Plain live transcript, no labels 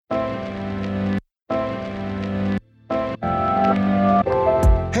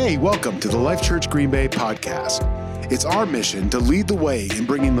welcome to the Life Church Green Bay podcast. It's our mission to lead the way in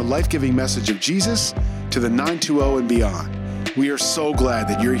bringing the life-giving message of Jesus to the 920 and beyond. We are so glad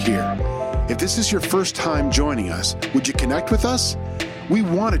that you're here. If this is your first time joining us, would you connect with us? We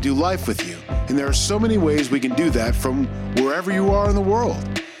want to do life with you, and there are so many ways we can do that from wherever you are in the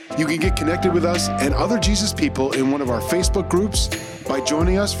world. You can get connected with us and other Jesus people in one of our Facebook groups by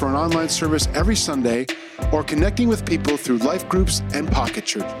joining us for an online service every Sunday or connecting with people through life groups and pocket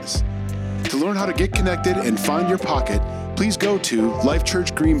churches. To learn how to get connected and find your pocket, please go to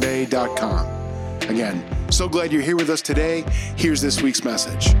lifechurchgreenbay.com. Again, so glad you're here with us today. Here's this week's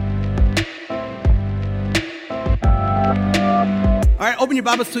message. All right, open your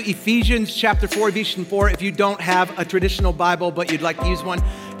Bibles to Ephesians chapter 4, Ephesians 4. If you don't have a traditional Bible, but you'd like to use one,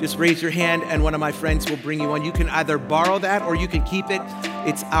 just raise your hand and one of my friends will bring you one. You can either borrow that or you can keep it.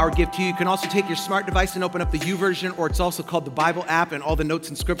 It's our gift to you. You can also take your smart device and open up the YouVersion, or it's also called the Bible app, and all the notes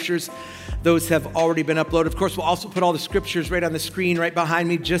and scriptures, those have already been uploaded. Of course, we'll also put all the scriptures right on the screen right behind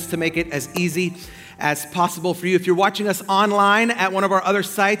me just to make it as easy as possible for you. If you're watching us online at one of our other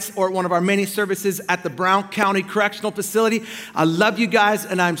sites or one of our many services at the Brown County Correctional Facility, I love you guys,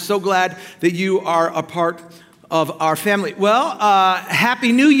 and I'm so glad that you are a part of our family. Well,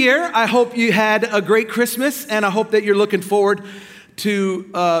 Happy New Year. I hope you had a great Christmas, and I hope that you're looking forward to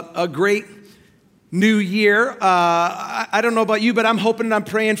a great new year. I don't know about you, but I'm hoping and I'm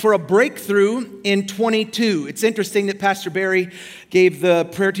praying for a breakthrough in 22. It's interesting that Pastor Barry gave the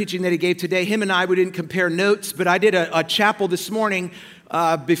prayer teaching that he gave today. Him and we didn't compare notes, but I did a chapel this morning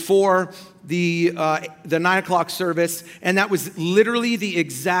before the 9 o'clock service, and that was literally the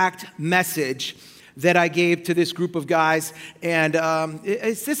exact message that I gave to this group of guys. And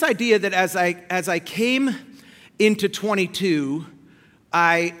it's this idea that as I came into 22,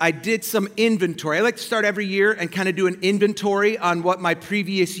 I did some inventory. I like to start every year and kind of do an inventory on what my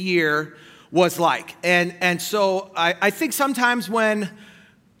previous year was like. And so I think sometimes when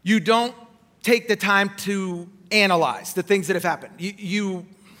you don't take the time to analyze the things that have happened, you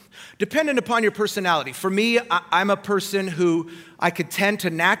dependent upon your personality. For me, I'm a person who I could tend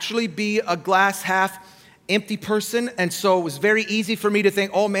to naturally be a glass half empty person, and so it was very easy for me to think,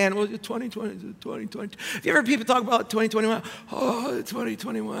 oh man, well, 2020. If you ever people talk about 2021, oh,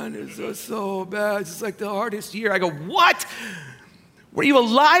 2021 is so bad, it's like the hardest year. I go, what? Were you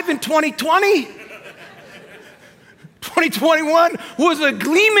alive in 2020? 2021 was a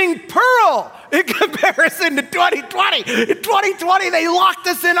gleaming pearl in comparison to 2020. In 2020, they locked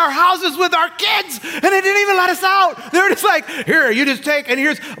us in our houses with our kids, and they didn't even let us out. They were just like, here, you just take, and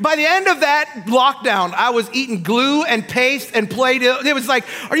here's, by the end of that lockdown, I was eating glue and paste and Play-Doh. It was like,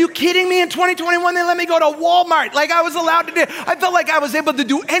 are you kidding me? In 2021, they let me go to Walmart. Like I was allowed to do, I felt like I was able to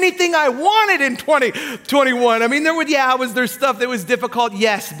do anything I wanted in 2021. I mean, there's stuff that was difficult,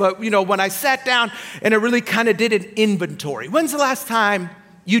 yes, but when I sat down and I really kind of did an inventory. When's the last time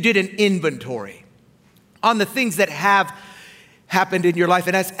you did an inventory on the things that have happened in your life?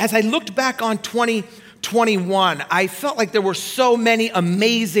 And as I looked back on 2021, I felt like there were so many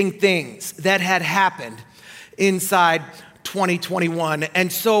amazing things that had happened inside 2021.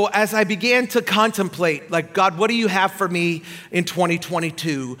 And so as I began to contemplate, like, God, what do you have for me in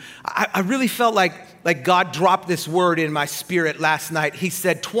 2022? I really felt like God dropped this word in my spirit last night. He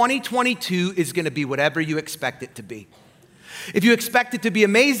said, 2022 is going to be whatever you expect it to be. If you expect it to be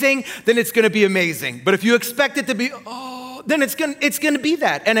amazing, then it's going to be amazing. But if you expect it to be, then it's going to be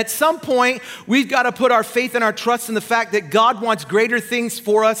that. And at some point, we've got to put our faith and our trust in the fact that God wants greater things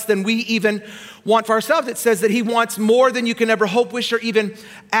for us than we even want for ourselves. It says that he wants more than you can ever hope, wish, or even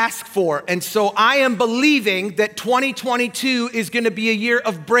ask for. And so I am believing that 2022 is going to be a year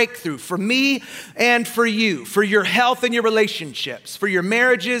of breakthrough for me and for you, for your health and your relationships, for your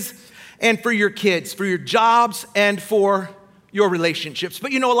marriages and for your kids, for your jobs and for your relationships.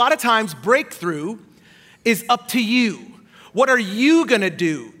 But a lot of times breakthrough is up to you. What are you going to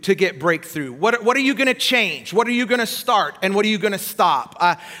do to get breakthrough? What are you going to change? What are you going to start? And what are you going to stop?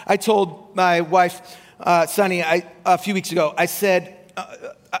 I told my wife, Sunny, a few weeks ago, I said,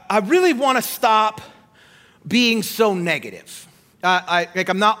 I really want to stop being so negative.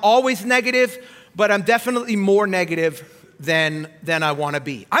 I'm not always negative, but I'm definitely more negative than I want to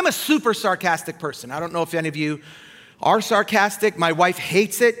be. I'm a super sarcastic person. I don't know if any of you are sarcastic. My wife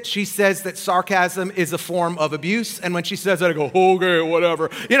hates it. She says that sarcasm is a form of abuse. And when she says that, I go, okay,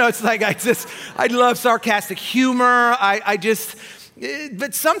 whatever. It's like, I love sarcastic humor.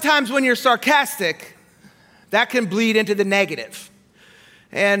 But sometimes when you're sarcastic, that can bleed into the negative.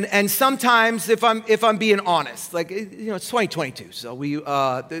 And sometimes, if I'm being honest, like, it's 2022, so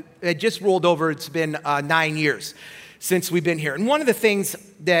it just rolled over. It's been 9 years since we've been here. And one of the things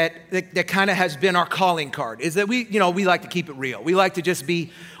that kind of has been our calling card is that we like to keep it real. We like to just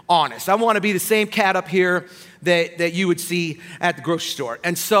be honest. I want to be the same cat up here that you would see at the grocery store.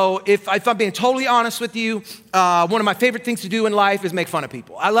 And so if I'm being totally honest with you, one of my favorite things to do in life is make fun of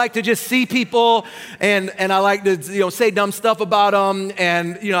people. I like to just see people and I like to say dumb stuff about them,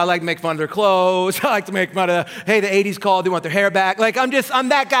 and I like to make fun of their clothes. I like to make fun of, hey, the 80s called, they want their hair back. Like I'm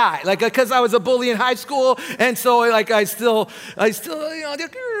that guy. Like because I was a bully in high school, and so like I still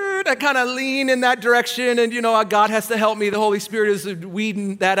I kind of lean in that direction, and God has to help me. The Holy Spirit is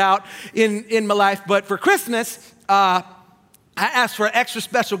weeding that out in my life. But for Christmas, I asked for an extra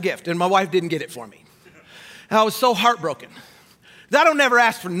special gift, and my wife didn't get it for me. And I was so heartbroken. I don't never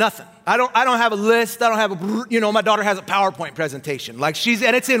ask for nothing. I don't have a list. I don't have my daughter has a PowerPoint presentation.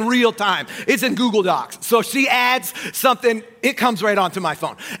 And it's in real time. It's in Google Docs. So she adds something, it comes right onto my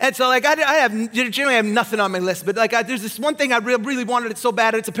phone. And so I generally have nothing on my list, but there's this one thing I really wanted it so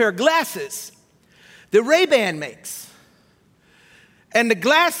bad. It's a pair of glasses that Ray-Ban makes. And the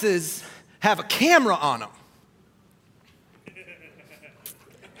glasses have a camera on them.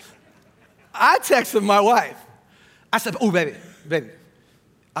 I texted my wife. I said, oh, baby,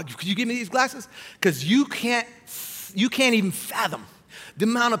 could you give me these glasses? Because you can't even fathom the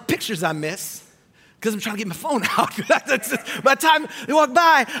amount of pictures I miss because I'm trying to get my phone out. By the time they walked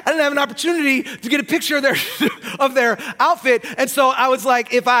by, I didn't have an opportunity to get a picture of their outfit. And so I was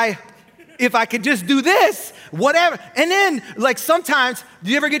like, if I could just do this, whatever. And then, sometimes,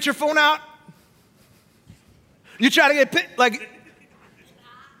 do you ever get your phone out? You try to get,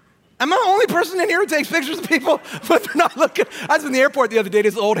 am I the only person in here who takes pictures of people, but they're not looking? I was in the airport the other day.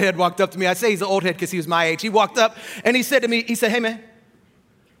 This old head walked up to me. I say he's an old head because he was my age. He walked up, and he said to me, hey, man.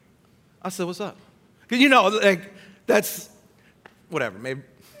 I said, what's up? Because, that's, whatever, maybe.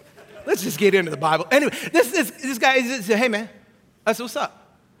 Let's just get into the Bible. Anyway, this guy, he said, hey, man. I said, what's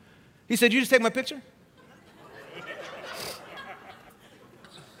up? He said, you just take my picture?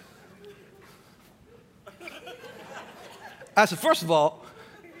 I said, first of all,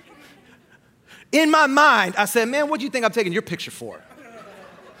 in my mind, I said, man, what do you think I'm taking your picture for?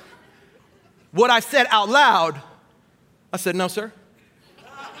 What I said out loud, I said, no, sir.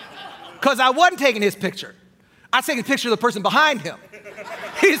 Because I wasn't taking his picture. I was taking a picture of the person behind him.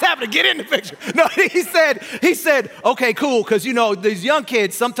 He just happened to get in the picture. No, he said, okay, cool, because, these young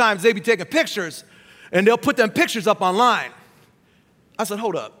kids, sometimes they be taking pictures, and they'll put them pictures up online. I said,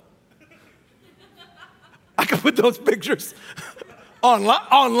 hold up. I can put those pictures online.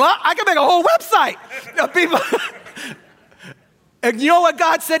 I can make a whole website of people. And you know what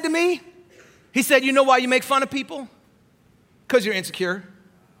God said to me? He said, you know why you make fun of people? Because you're insecure.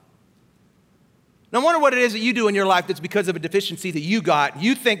 Now, I wonder what it is that you do in your life that's because of a deficiency that you got.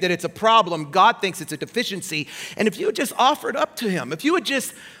 You think that it's a problem. God thinks it's a deficiency. And if you would just offer it up to him, if you would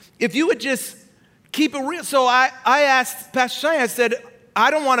just keep it real. So I asked Pastor Shane, I said,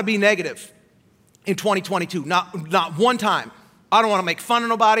 I don't want to be negative in 2022, not one time. I don't want to make fun of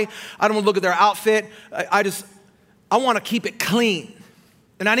nobody. I don't want to look at their outfit. I want to keep it clean.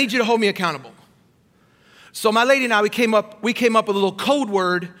 And I need you to hold me accountable. So my lady and I, we came up with a little code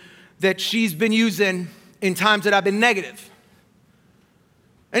word that she's been using in times that I've been negative.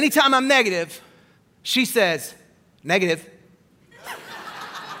 Anytime I'm negative, she says, negative.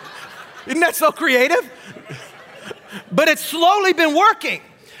 Isn't that so creative? But it's slowly been working.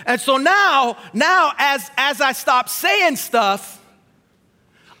 And so now as I stop saying stuff,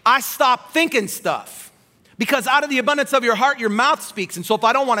 I stop thinking stuff. Because out of the abundance of your heart, your mouth speaks. And so if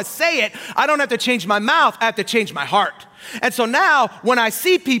I don't want to say it, I don't have to change my mouth, I have to change my heart. And so now when I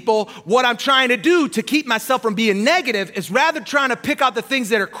see people, what I'm trying to do to keep myself from being negative is rather trying to pick out the things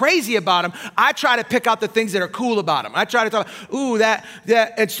that are crazy about them, I try to pick out the things that are cool about them. I try to talk, ooh, that.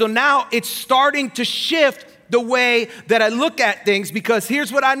 And so now it's starting to shift the way that I look at things, because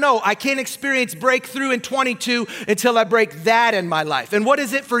here's what I know. I can't experience breakthrough in 22 until I break that in my life. And what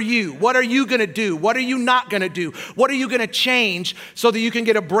is it for you? What are you going to do? What are you not going to do? What are you going to change so that you can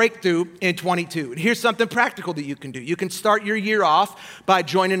get a breakthrough in 22? And here's something practical that you can do. You can start your year off by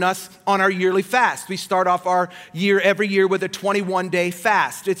joining us on our yearly fast. We start off our year every year with a 21-day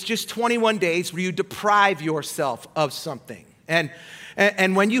fast. It's just 21 days where you deprive yourself of something.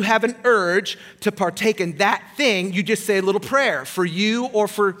 And when you have an urge to partake in that thing, you just say a little prayer for you or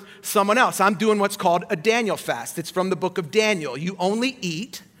for someone else. I'm doing what's called a Daniel fast. It's from the book of Daniel. You only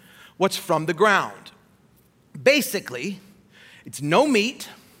eat what's from the ground. Basically, it's no meat,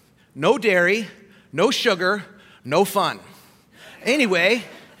 no dairy, no sugar, no fun. Anyway,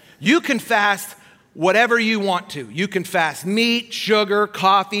 you can fast whatever you want to. You can fast meat, sugar,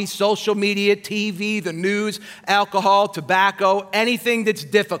 coffee, social media, TV, the news, alcohol, tobacco, anything that's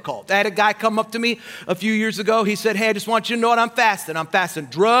difficult. I had a guy come up to me a few years ago. He said, hey, I just want you to know what I'm fasting. I'm fasting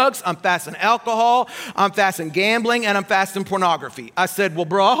drugs, I'm fasting alcohol, I'm fasting gambling, and I'm fasting pornography. I said, well,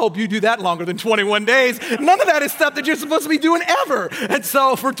 bro, I hope you do that longer than 21 days. None of that is stuff that you're supposed to be doing ever. And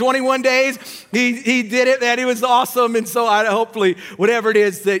so for 21 days, he did it, and it was awesome. And so hopefully, whatever it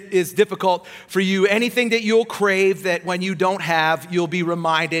is that is difficult for you, anything that you'll crave that when you don't have, you'll be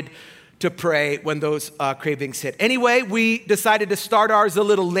reminded to pray when those cravings hit. Anyway, we decided to start ours a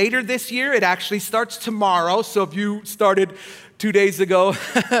little later this year. It actually starts tomorrow. So if you started 2 days ago,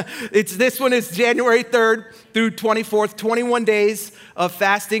 this one is January 3rd through 24th, 21 days of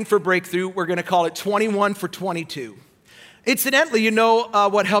fasting for breakthrough. We're going to call it 21 for 22. Incidentally,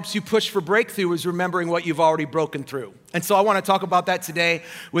 what helps you push for breakthrough is remembering what you've already broken through. And so I want to talk about that today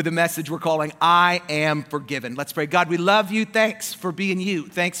with a message we're calling, I Am Forgiven. Let's pray. God, we love you. Thanks for being you.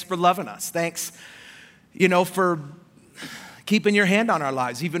 Thanks for loving us. Thanks, for keeping your hand on our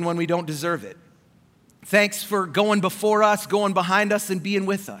lives, even when we don't deserve it. Thanks for going before us, going behind us, and being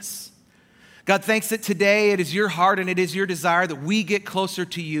with us. God, thanks that today it is your heart and it is your desire that we get closer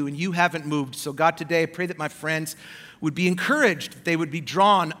to you, and you haven't moved. So God, today I pray that my friends would be encouraged, that they would be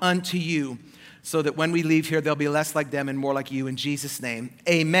drawn unto you, so that when we leave here, they'll be less like them and more like you. In Jesus' name,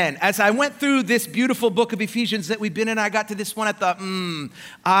 amen. As I went through this beautiful book of Ephesians that we've been in, I got to this one, I thought,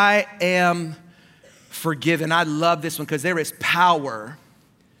 I am forgiven. I love this one because there is power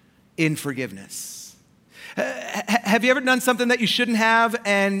in forgiveness. Have you ever done something that you shouldn't have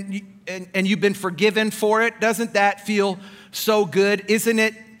and you've been forgiven for it? Doesn't that feel so good? Isn't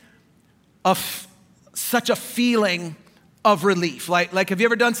it such a feeling of relief? Like, have you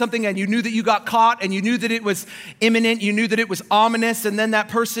ever done something and you knew that you got caught and you knew that it was imminent, you knew that it was ominous, and then that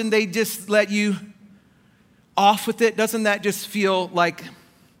person, they just let you off with it? Doesn't that just feel like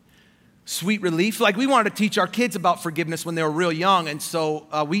sweet relief? Like, we wanted to teach our kids about forgiveness when they were real young, and so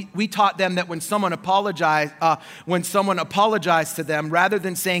we taught them that when someone apologized to them, rather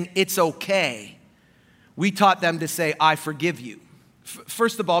than saying it's okay, we taught them to say, I forgive you.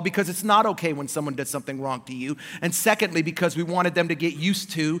 First of all, because it's not okay when someone does something wrong to you. And secondly, because we wanted them to get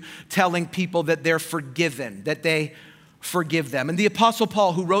used to telling people that they're forgiven, that they forgive them. And the Apostle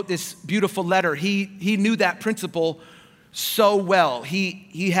Paul, who wrote this beautiful letter, he knew that principle so well.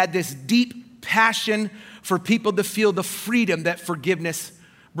 He had this deep passion for people to feel the freedom that forgiveness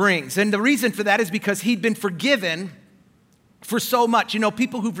brings. And the reason for that is because he'd been forgiven for so much.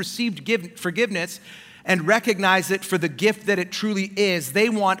 People who've received forgiveness and recognize it for the gift that it truly is, they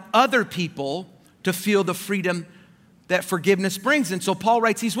want other people to feel the freedom that forgiveness brings. And so Paul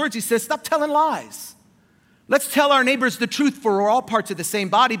writes these words. He says, stop telling lies. Let's tell our neighbors the truth, for we're all parts of the same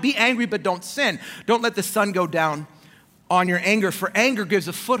body. Be angry, but don't sin. Don't let the sun go down on your anger, for anger gives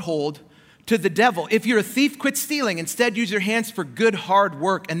a foothold to the devil. If you're a thief, quit stealing. Instead, use your hands for good, hard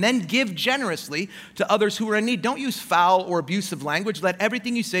work, and then give generously to others who are in need. Don't use foul or abusive language. Let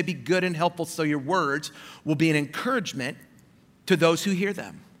everything you say be good and helpful, so your words will be an encouragement to those who hear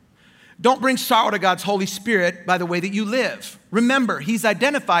them. Don't bring sorrow to God's Holy Spirit by the way that you live. Remember, he's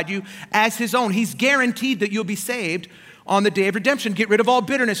identified you as his own. He's guaranteed that you'll be saved on the day of redemption. Get rid of all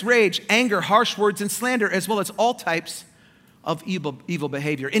bitterness, rage, anger, harsh words, and slander, as well as all types of evil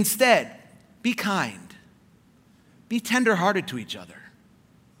behavior. Instead, be kind. Be tenderhearted to each other.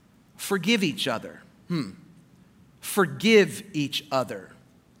 Forgive each other. Forgive each other,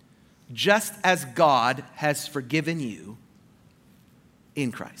 just as God has forgiven you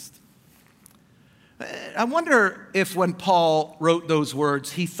in Christ. I wonder if when Paul wrote those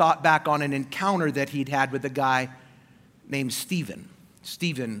words, he thought back on an encounter that he'd had with a guy named Stephen.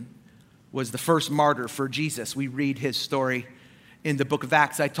 Stephen was the first martyr for Jesus. We read his story in the book of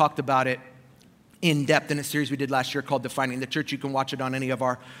Acts. I talked about it in depth in a series we did last year called Defining the Church. You can watch it on any of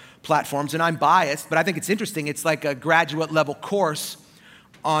our platforms. And I'm biased, but I think it's interesting. It's like a graduate level course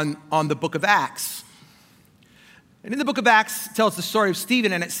on the book of Acts. And in the book of Acts, it tells the story of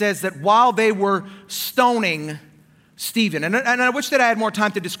Stephen, and it says that while they were stoning Stephen, and I wish that I had more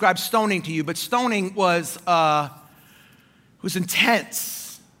time to describe stoning to you, but stoning was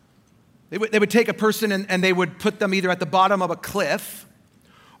intense. They would take a person and they would put them either at the bottom of a cliff,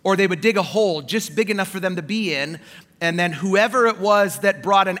 or they would dig a hole just big enough for them to be in, and then whoever it was that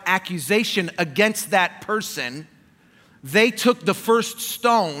brought an accusation against that person, they took the first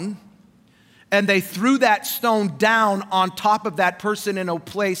stone and they threw that stone down on top of that person in a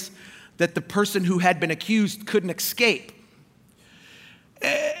place that the person who had been accused couldn't escape.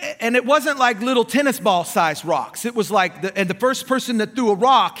 And it wasn't like little tennis ball sized rocks. It was like, the first person that threw a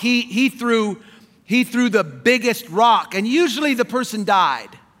rock, he threw He threw the biggest rock, and usually the person died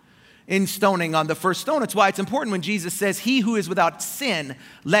in stoning on the first stone. That's why it's important when Jesus says, he who is without sin,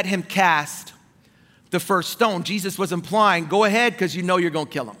 let him cast the first stone. Jesus was implying, go ahead, because you know you're going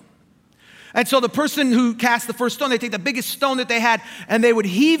to kill him. And so the person who cast the first stone, they take the biggest stone that they had, and they would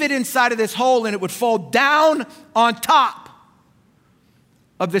heave it inside of this hole, and it would fall down on top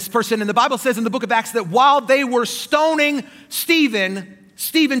of this person. And the Bible says in the book of Acts that while they were stoning Stephen,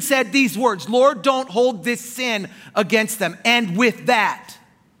 Stephen said these words, Lord, don't hold this sin against them. And with that,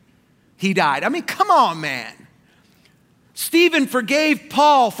 he died. I mean, come on, man. Stephen forgave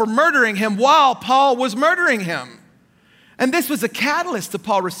Paul for murdering him while Paul was murdering him. And this was a catalyst to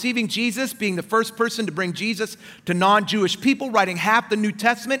Paul receiving Jesus, being the first person to bring Jesus to non-Jewish people, writing half the New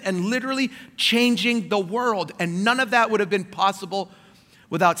Testament, and literally changing the world. And none of that would have been possible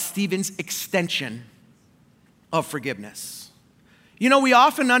without Stephen's extension of forgiveness. You know, we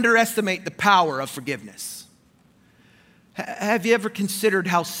often underestimate the power of forgiveness. Have you ever considered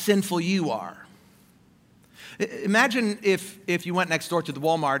how sinful you are? Imagine if you went next door to the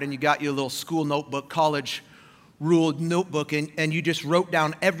Walmart and you got your little school notebook, college ruled notebook, and you just wrote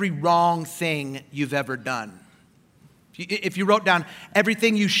down every wrong thing you've ever done. If you wrote down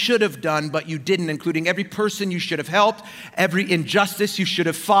everything you should have done, but you didn't, including every person you should have helped, every injustice you should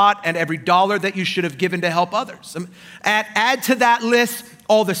have fought, and every dollar that you should have given to help others. Add to that list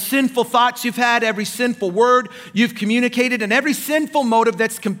all the sinful thoughts you've had, every sinful word you've communicated, and every sinful motive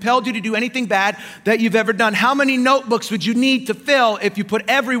that's compelled you to do anything bad that you've ever done. How many notebooks would you need to fill if you put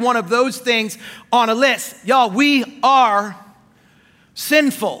every one of those things on a list? Y'all, we are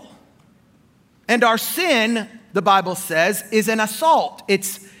sinful. And our sin, the Bible says, is an assault.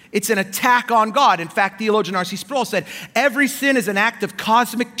 It's an attack on God. In fact, theologian R.C. Sproul said, every sin is an act of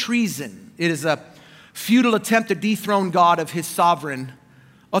cosmic treason. It is a futile attempt to dethrone God of his sovereign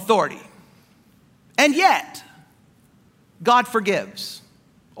authority. And yet, God forgives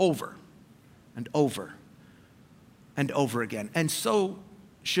over and over and over again. And so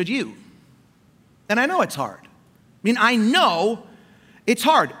should you. And I know it's hard. I know it's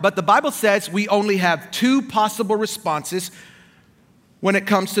hard, but the Bible says we only have two possible responses when it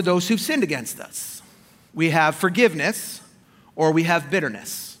comes to those who've sinned against us. We have forgiveness or we have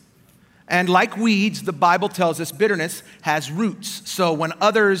bitterness. And like weeds, the Bible tells us bitterness has roots. So when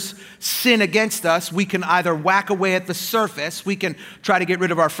others sin against us, we can either whack away at the surface, we can try to get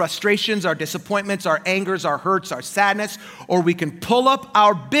rid of our frustrations, our disappointments, our angers, our hurts, our sadness, or we can pull up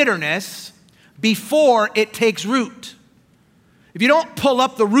our bitterness before it takes root. If you don't pull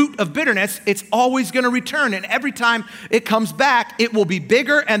up the root of bitterness, it's always going to return. And every time it comes back, it will be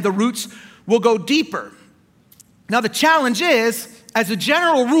bigger and the roots will go deeper. Now, the challenge is, as a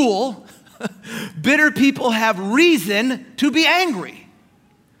general rule, bitter people have reason to be angry.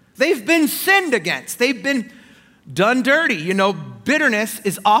 They've been sinned against. They've been done dirty. You know, bitterness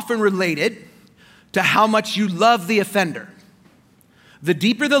is often related to how much you love the offender. The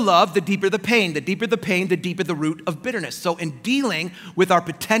deeper the love, the deeper the pain. The deeper the pain, the deeper the root of bitterness. So in dealing with our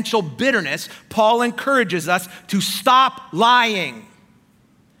potential bitterness, Paul encourages us to stop lying,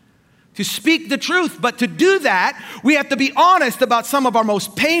 to speak the truth. But to do that, we have to be honest about some of our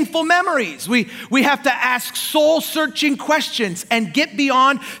most painful memories. We have to ask soul-searching questions and get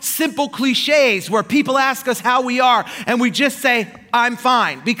beyond simple cliches where people ask us how we are and we just say, I'm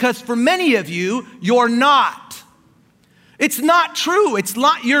fine. Because for many of you, you're not. It's not true.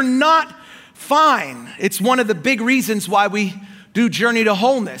 You're not fine. It's one of the big reasons why we do Journey to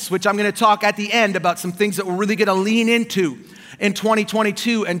Wholeness, which I'm going to talk at the end about some things that we're really going to lean into in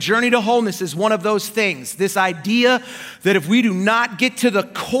 2022. And Journey to Wholeness is one of those things. This idea that if we do not get to the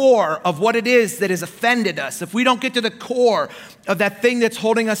core of what it is that has offended us, if we don't get to the core of that thing that's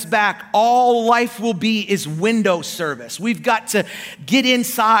holding us back, all life will be is window service. We've got to get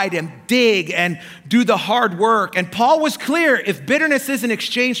inside and dig and do the hard work. And Paul was clear, if bitterness isn't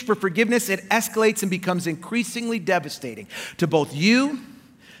exchanged for forgiveness, it escalates and becomes increasingly devastating to both you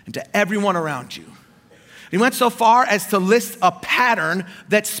and to everyone around you. He went so far as to list a pattern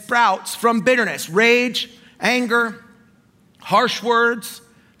that sprouts from bitterness: rage, anger, harsh words,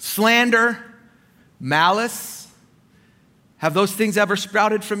 slander, malice. Have those things ever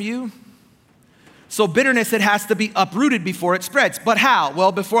sprouted from you? So bitterness, it has to be uprooted before it spreads. But how?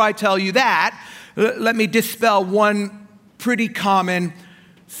 Well, before I tell you that, let me dispel one pretty common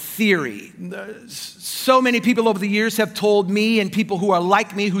theory. So many people over the years have told me, and people who are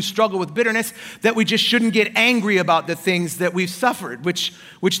like me who struggle with bitterness, that we just shouldn't get angry about the things that we've suffered, which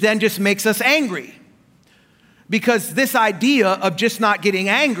then just makes us angry. Because this idea of just not getting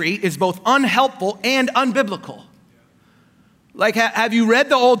angry is both unhelpful and unbiblical. Like, have you read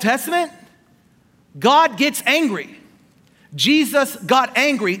the Old Testament? God gets angry. Jesus got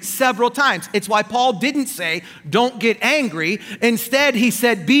angry several times. It's why Paul didn't say, don't get angry. Instead, he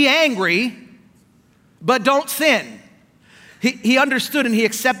said, be angry, but don't sin. He understood and he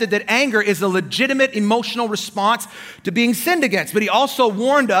accepted that anger is a legitimate emotional response to being sinned against, but he also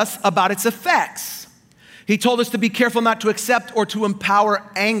warned us about its effects. He told us to be careful not to accept or to empower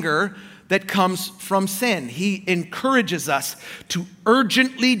anger that comes from sin. He encourages us to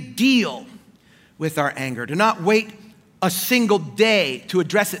urgently deal with our anger, to not wait a single day to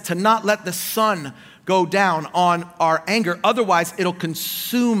address it, to not let the sun go down on our anger. Otherwise, it'll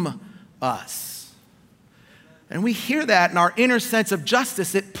consume us. And we hear that, and our inner sense of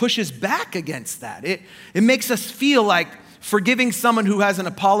justice, it pushes back against that. It makes us feel like forgiving someone who hasn't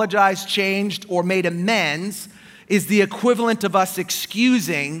apologized, changed, or made amends is the equivalent of us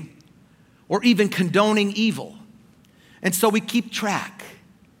excusing or even condoning evil. And so we keep track.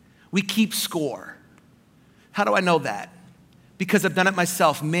 We keep score. How do I know that? Because I've done it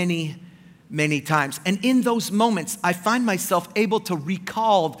myself many, many times. And in those moments, I find myself able to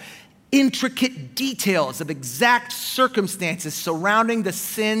recall intricate details of exact circumstances surrounding the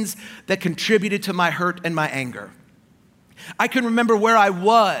sins that contributed to my hurt and my anger. I can remember where I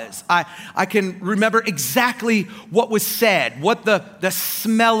was. I can remember exactly what was said, what the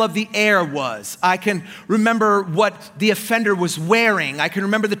smell of the air was. I can remember what the offender was wearing. I can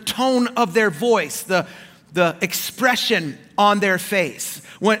remember the tone of their voice, the expression on their face.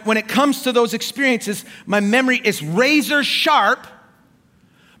 When it comes to those experiences, my memory is razor sharp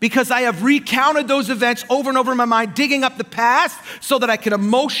because I have recounted those events over and over in my mind, digging up the past so that I can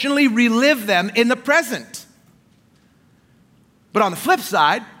emotionally relive them in the present. But on the flip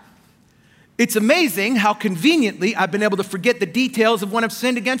side, it's amazing how conveniently I've been able to forget the details of when I've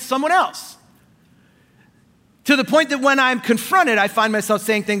sinned against someone else. To the point that when I'm confronted, I find myself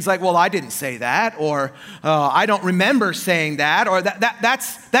saying things like, well, I didn't say that, or I don't remember saying that, or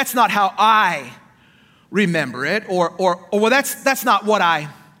that's not how I remember it, or well, that's not what I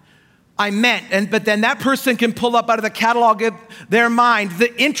meant. But then that person can pull up out of the catalog of their mind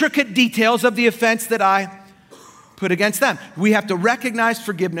the intricate details of the offense that I put against them. We have to recognize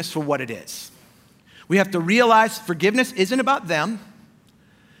forgiveness for what it is. We have to realize forgiveness isn't about them.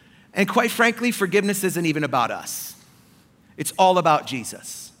 And quite frankly, forgiveness isn't even about us. It's all about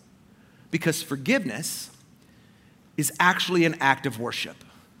Jesus. Because forgiveness is actually an act of worship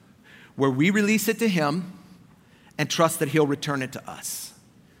where we release it to Him and trust that He'll return it to us.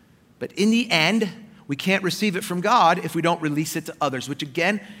 But in the end, we can't receive it from God if we don't release it to others, which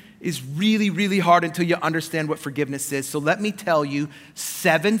again is really, really hard until you understand what forgiveness is. So let me tell you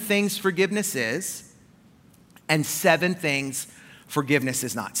 7 things forgiveness is and 7 things forgiveness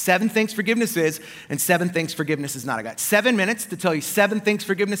is not. 7 things forgiveness is and 7 things forgiveness is not. I got 7 minutes to tell you 7 things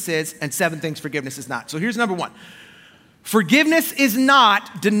forgiveness is and 7 things forgiveness is not. So here's number 1. Forgiveness is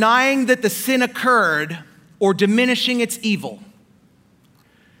not denying that the sin occurred or diminishing its evil.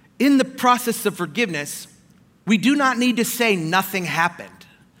 In the process of forgiveness, we do not need to say nothing happened.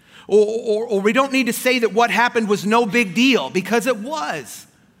 Or we don't need to say that what happened was no big deal, because it was.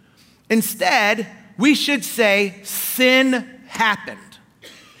 Instead, we should say sin happened.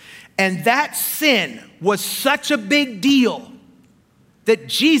 And that sin was such a big deal that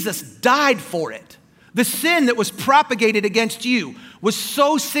Jesus died for it. The sin that was propagated against you was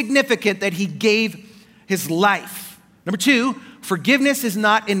so significant that He gave His life. Number 2, forgiveness is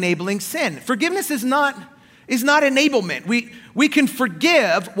not enabling sin. Forgiveness is not enablement. We can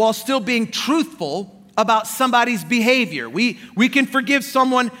forgive while still being truthful about somebody's behavior. We can forgive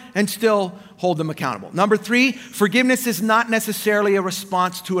someone and still hold them accountable. Number 3, forgiveness is not necessarily a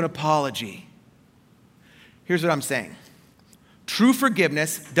response to an apology. Here's what I'm saying. True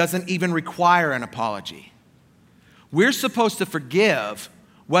forgiveness doesn't even require an apology. We're supposed to forgive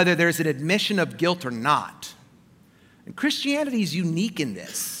whether there's an admission of guilt or not. And Christianity is unique in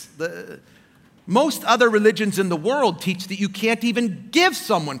this. Most other religions in the world teach that you can't even give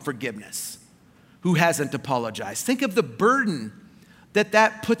someone forgiveness who hasn't apologized. Think of the burden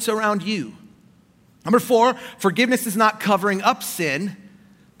that puts around you. Number 4, forgiveness is not covering up sin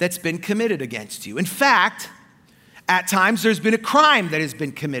that's been committed against you. In fact, at times there's been a crime that has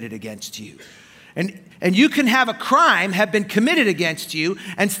been committed against you. And you can have a crime have been committed against you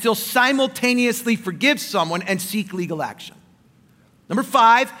and still simultaneously forgive someone and seek legal action. Number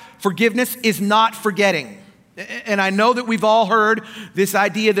 5, forgiveness is not forgetting. And I know that we've all heard this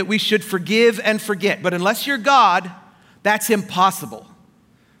idea that we should forgive and forget, but unless you're God, that's impossible.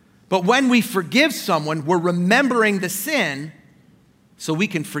 But when we forgive someone, we're remembering the sin so we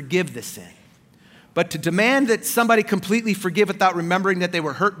can forgive the sin. But to demand that somebody completely forgive without remembering that they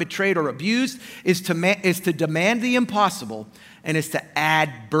were hurt, betrayed, or abused is to demand the impossible and is to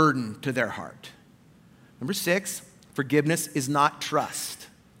add burden to their heart. Number 6, forgiveness is not trust.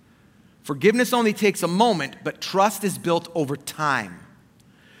 Forgiveness only takes a moment, but trust is built over time.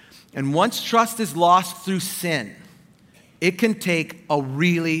 And once trust is lost through sin, it can take a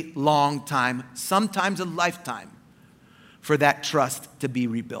really long time, sometimes a lifetime, for that trust to be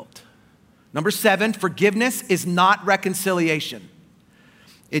rebuilt. Number 7, forgiveness is not reconciliation.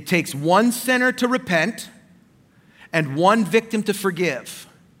 It takes one sinner to repent and one victim to forgive,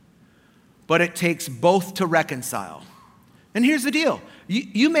 but it takes both to reconcile. And here's the deal.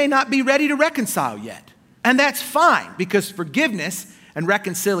 You may not be ready to reconcile yet, and that's fine because forgiveness and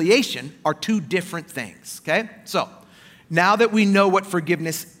reconciliation are two different things, okay? So now that we know what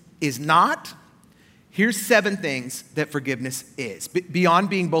forgiveness is not, here's 7 things that forgiveness is. Beyond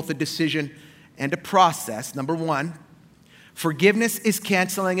being both a decision and a process. Number 1, forgiveness is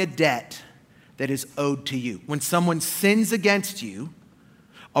canceling a debt that is owed to you. When someone sins against you,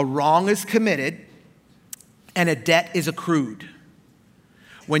 a wrong is committed and a debt is accrued.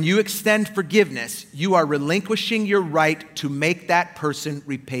 When you extend forgiveness, you are relinquishing your right to make that person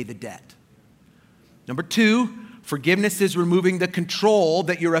repay the debt. Number 2, forgiveness is removing the control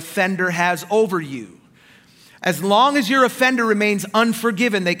that your offender has over you. As long as your offender remains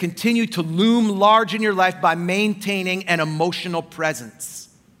unforgiven, they continue to loom large in your life by maintaining an emotional presence.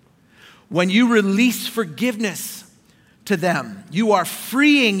 When you release forgiveness to them, you are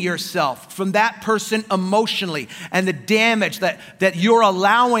freeing yourself from that person emotionally and the damage that you're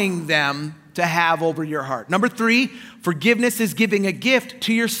allowing them to have over your heart. Number 3, forgiveness is giving a gift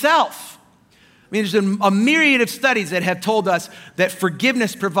to yourself. I mean, there's a myriad of studies that have told us that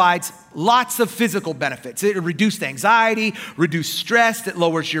forgiveness provides lots of physical benefits. It reduces anxiety, reduces stress, it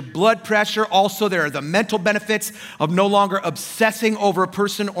lowers your blood pressure. Also, there are the mental benefits of no longer obsessing over a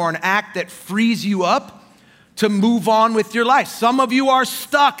person or an act that frees you up to move on with your life. Some of you are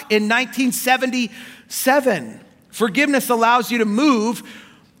stuck in 1977. Forgiveness allows you to move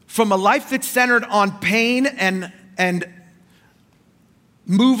from a life that's centered on pain and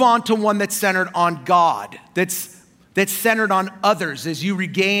move on to one that's centered on God, that's centered on others as you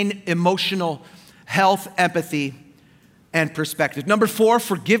regain emotional health, empathy, and perspective. Number 4,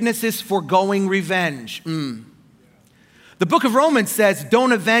 forgiveness is foregoing revenge. The book of Romans says,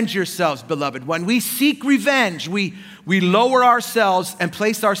 don't avenge yourselves, beloved. When we seek revenge, we lower ourselves and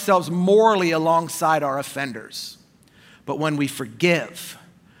place ourselves morally alongside our offenders. But when we forgive,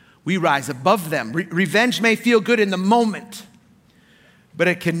 we rise above them. Revenge may feel good in the moment, but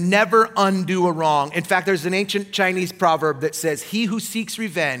it can never undo a wrong. In fact, there's an ancient Chinese proverb that says, he who seeks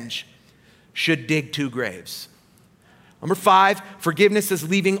revenge should dig 2 graves. Number 5, forgiveness is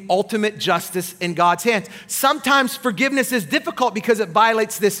leaving ultimate justice in God's hands. Sometimes forgiveness is difficult because it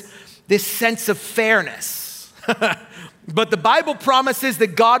violates this sense of fairness. But the Bible promises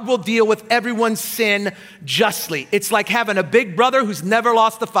that God will deal with everyone's sin justly. It's like having a big brother who's never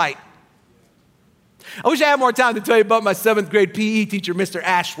lost a fight. I wish I had more time to tell you about my 7th grade PE teacher, Mr.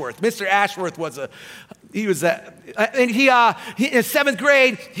 Ashworth. Mr. Ashworth in 7th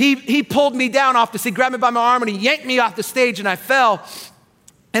grade, he pulled me down off the stage, grabbed me by my arm, and he yanked me off the stage, and I fell,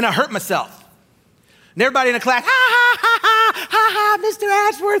 and I hurt myself. And everybody in the class, ha, ha, ha, ha, ha, ha, Mr.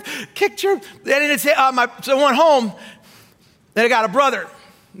 Ashworth kicked your, so I went home, then I got a brother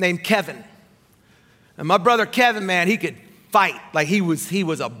named Kevin. And my brother Kevin, man, he could fight. Like he was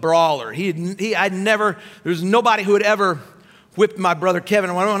a brawler. There's nobody who had ever whipped my brother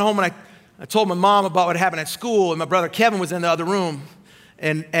Kevin. When I went home and I told my mom about what happened at school, and my brother Kevin was in the other room.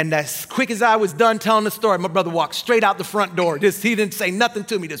 And as quick as I was done telling the story, my brother walked straight out the front door. He didn't say nothing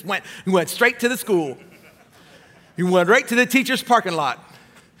to me, he went straight to the school. He went right to the teacher's parking lot.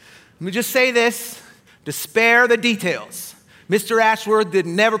 Let me just say this, to spare the details. Mr. Ashworth did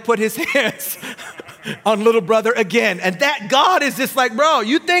never put his hands on little brother again. And that God is just like, bro,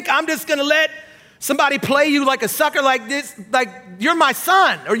 you think I'm just gonna let somebody play you like a sucker like this? Like, you're my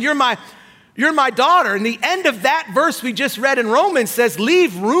son, or you're my daughter. And the end of that verse we just read in Romans says,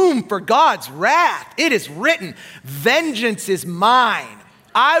 leave room for God's wrath. It is written, vengeance is mine,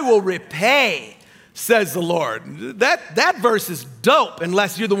 I will repay, says the Lord. That verse is dope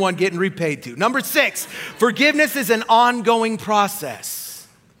unless you're the one getting repaid to. Number 6, forgiveness is an ongoing process.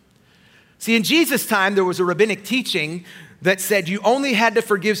 See, in Jesus' time, there was a rabbinic teaching that said you only had to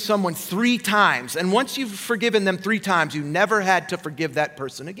forgive someone 3 times. And once you've forgiven them 3 times, you never had to forgive that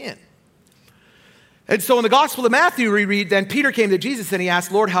person again. And so in the Gospel of Matthew, we read, then Peter came to Jesus and he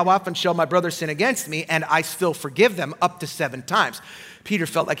asked, Lord, how often shall my brother sin against me and I still forgive them? Up to 7 times. Peter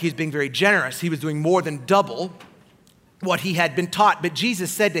felt like he was being very generous. He was doing more than double what he had been taught. But Jesus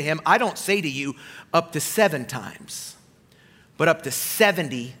said to him, I don't say to you up to 7 times, but up to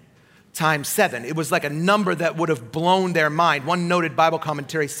 70 times 7. It was like a number that would have blown their mind. One noted Bible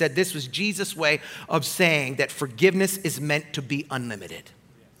commentary said this was Jesus' way of saying that forgiveness is meant to be unlimited.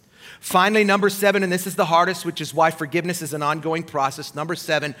 Finally, number 7, and this is the hardest, which is why forgiveness is an ongoing process. Number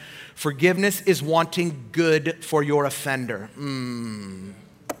 7, forgiveness is wanting good for your offender.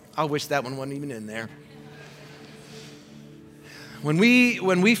 I wish that one wasn't even in there. When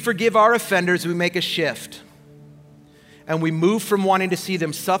we forgive our offenders, we make a shift. And we move from wanting to see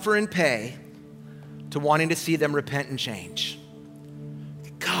them suffer and pay to wanting to see them repent and change.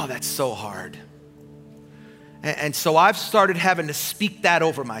 God, that's so hard. And so I've started having to speak that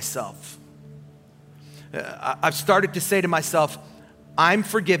over myself. I've started to say to myself, I'm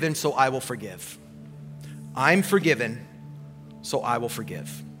forgiven, so I will forgive. I'm forgiven, so I will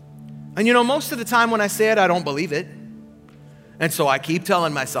forgive. And you know, most of the time when I say it, I don't believe it. And so I keep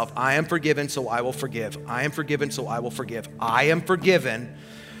telling myself, I am forgiven, so I will forgive. I am forgiven, so I will forgive. I am forgiven,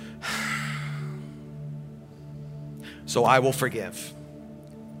 so I will forgive.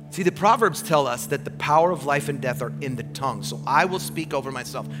 See, the Proverbs tell us that the power of life and death are in the tongue. So I will speak over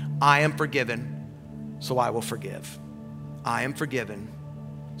myself. I am forgiven, so I will forgive. I am forgiven,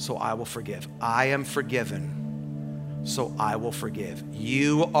 so I will forgive. I am forgiven, so I will forgive.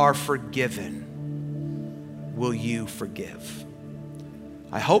 You are forgiven. Will you forgive?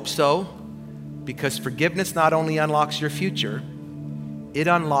 I hope so, because forgiveness not only unlocks your future, it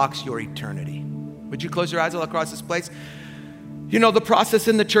unlocks your eternity. Would you close your eyes all across this place? You know, the process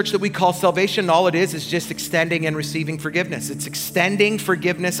in the church that we call salvation, all it is just extending and receiving forgiveness. It's extending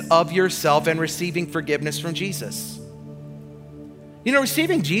forgiveness of yourself and receiving forgiveness from Jesus. You know,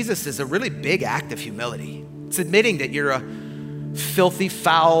 receiving Jesus is a really big act of humility. It's admitting that you're a filthy,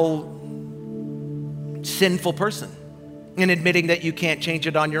 foul, sinful person and admitting that you can't change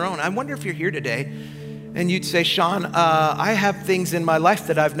it on your own. I wonder if you're here today and you'd say, Sean, I have things in my life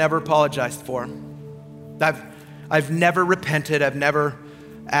that I've never apologized for. I've never repented. I've never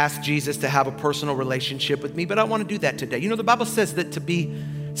asked Jesus to have a personal relationship with me, but I want to do that today. You know, the Bible says that to be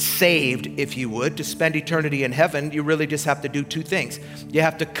saved, if you would, to spend eternity in heaven, you really just have to do 2 things. You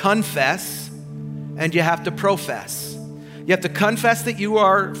have to confess and you have to profess. You have to confess that you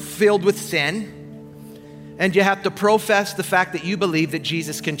are filled with sin, and you have to profess the fact that you believe that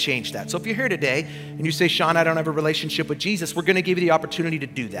Jesus can change that. So if you're here today and you say, Sean, I don't have a relationship with Jesus, we're going to give you the opportunity to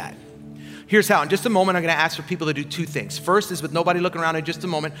do that. Here's how. In just a moment, I'm going to ask for people to do 2 things. First is, with nobody looking around in just a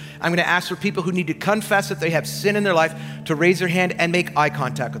moment, I'm going to ask for people who need to confess that they have sin in their life to raise their hand and make eye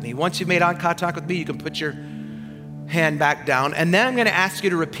contact with me. Once you've made eye contact with me, you can put your hand back down. And then I'm going to ask you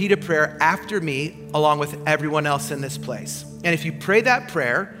to repeat a prayer after me along with everyone else in this place. And if you pray that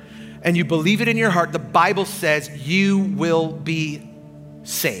prayer and you believe it in your heart, the Bible says you will be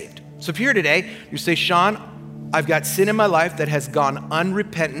saved. So if you're here today, you say, Sean, I've got sin in my life that has gone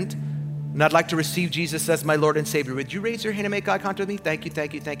unrepentant, and I'd like to receive Jesus as my Lord and Savior. Would you raise your hand and make eye contact with me? Thank you,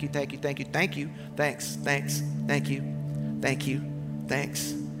 thank you, thank you, thank you, thank you, thank you, thanks, thanks, thank you, thank you,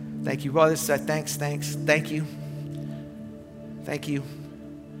 thanks, thank you. Well, this said thanks, thanks, thank you, thank you.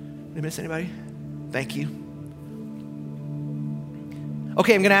 Did I miss anybody? Thank you.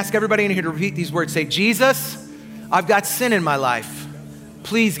 Okay, I'm going to ask everybody in here to repeat these words. Say, Jesus, I've got sin in my life.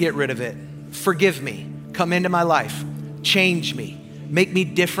 Please get rid of it. Forgive me. Come into my life. Change me. Make me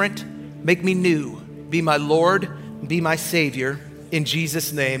different. Make me new. Be my Lord. Be my Savior. In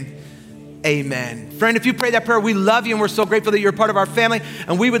Jesus' name, amen. Friend, if you pray that prayer, we love you and we're so grateful that you're a part of our family,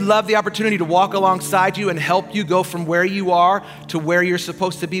 and we would love the opportunity to walk alongside you and help you go from where you are to where you're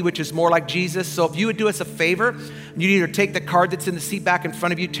supposed to be, which is more like Jesus. So if you would do us a favor, you'd either take the card that's in the seat back in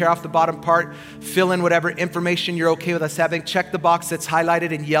front of you, tear off the bottom part, fill in whatever information you're okay with us having, check the box that's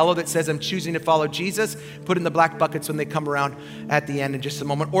highlighted in yellow that says I'm choosing to follow Jesus, put in the black buckets when they come around at the end in just a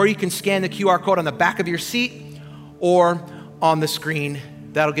moment. Or you can scan the QR code on the back of your seat or on the screen.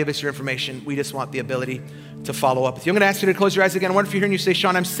 That'll give us your information. We just want the ability to follow up with you. I'm going to ask you to close your eyes again. I wonder if you're here and you say,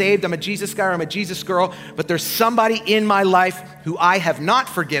 Sean, I'm saved. I'm a Jesus guy or I'm a Jesus girl, but there's somebody in my life who I have not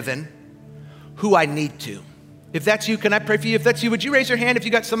forgiven, who I need to. If that's you, can I pray for you? If that's you, would you raise your hand if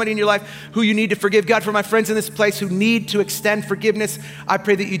you got somebody in your life who you need to forgive? God, for my friends in this place who need to extend forgiveness, I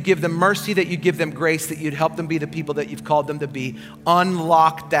pray that you'd give them mercy, that you'd give them grace, that you'd help them be the people that you've called them to be.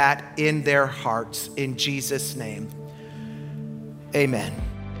 Unlock that in their hearts in Jesus' name. Amen.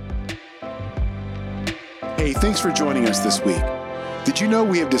 Hey, thanks for joining us this week. Did you know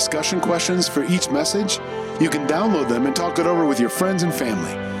we have discussion questions for each message? You can download them and talk it over with your friends and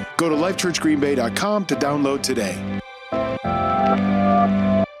family. Go to lifechurchgreenbay.com to download today.